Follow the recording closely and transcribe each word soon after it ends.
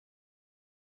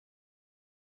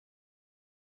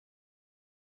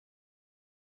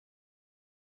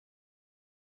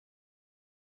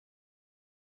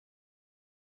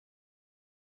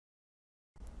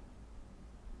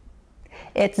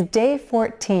It's day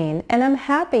 14, and I'm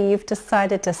happy you've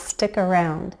decided to stick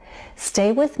around.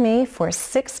 Stay with me for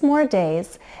 6 more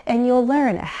days, and you'll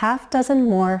learn a half dozen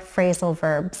more phrasal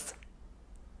verbs.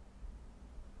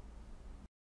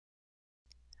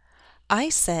 I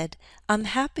said, I'm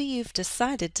happy you've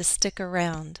decided to stick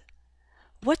around.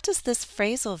 What does this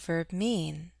phrasal verb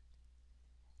mean?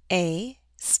 A.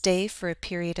 Stay for a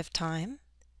period of time.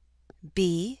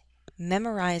 B.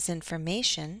 Memorize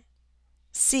information.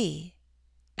 C.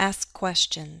 Ask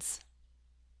questions.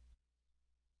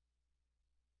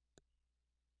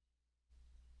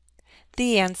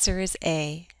 The answer is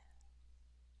A.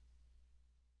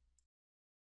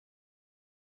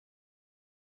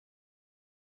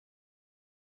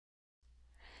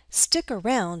 Stick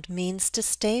around means to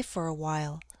stay for a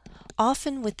while,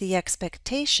 often with the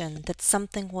expectation that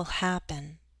something will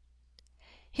happen.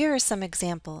 Here are some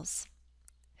examples.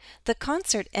 The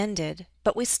concert ended,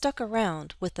 but we stuck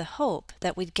around with the hope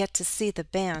that we'd get to see the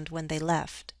band when they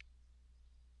left.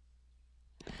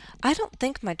 I don't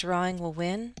think my drawing will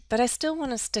win, but I still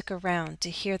want to stick around to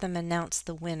hear them announce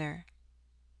the winner.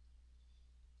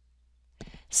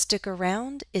 Stick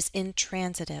around is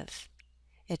intransitive.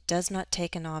 It does not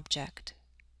take an object.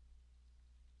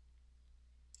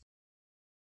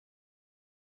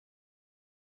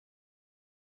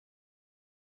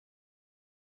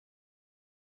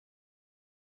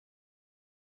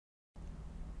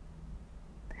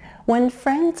 When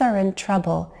friends are in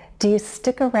trouble, do you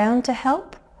stick around to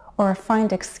help or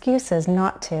find excuses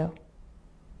not to?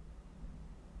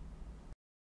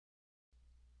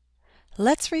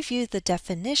 Let's review the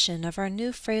definition of our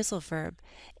new phrasal verb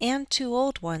and 2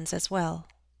 old ones as well.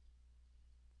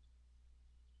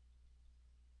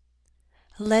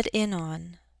 Let in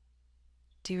on.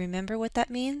 Do you remember what that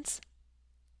means?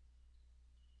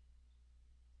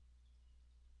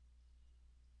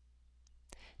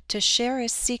 To share a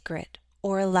secret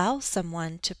or allow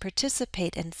someone to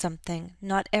participate in something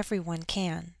not everyone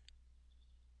can.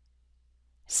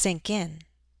 Sink in.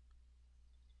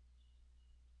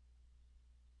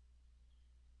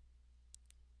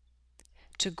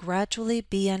 To gradually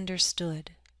be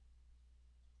understood.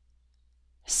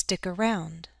 Stick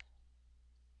around.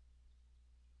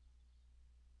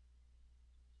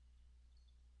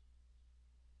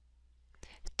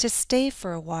 To stay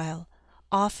for a while,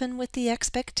 often with the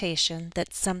expectation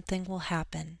that something will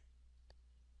happen.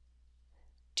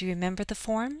 Do you remember the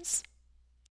forms?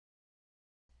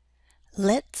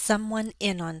 Let someone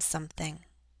in on something.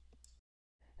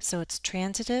 So it's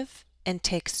transitive and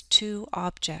takes 2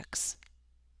 objects.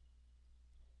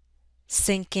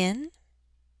 Sink in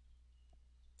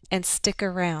and stick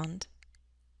around.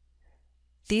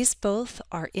 These both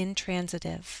are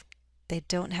intransitive. They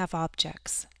don't have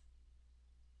objects.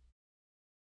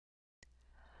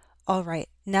 All right,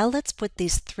 now let's put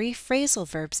these 3 phrasal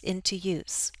verbs into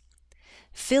use.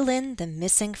 Fill in the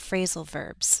missing phrasal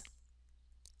verbs.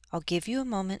 I'll give you a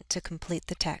moment to complete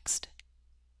the text.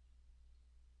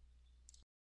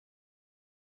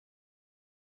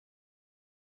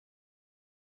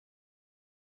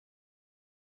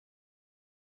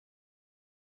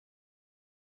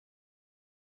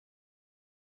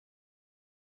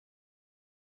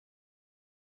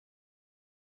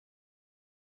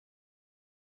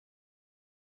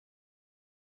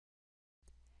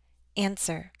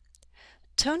 Answer.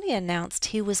 Tony announced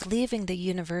he was leaving the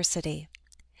university.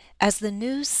 As the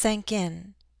news sank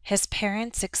in, his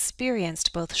parents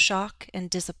experienced both shock and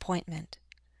disappointment.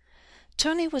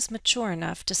 Tony was mature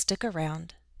enough to stick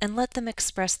around and let them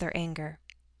express their anger.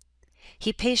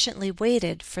 He patiently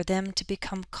waited for them to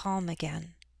become calm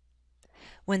again.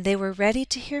 When they were ready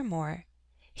to hear more,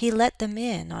 he let them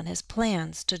in on his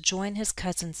plans to join his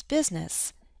cousin's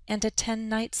business and attend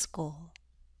night school.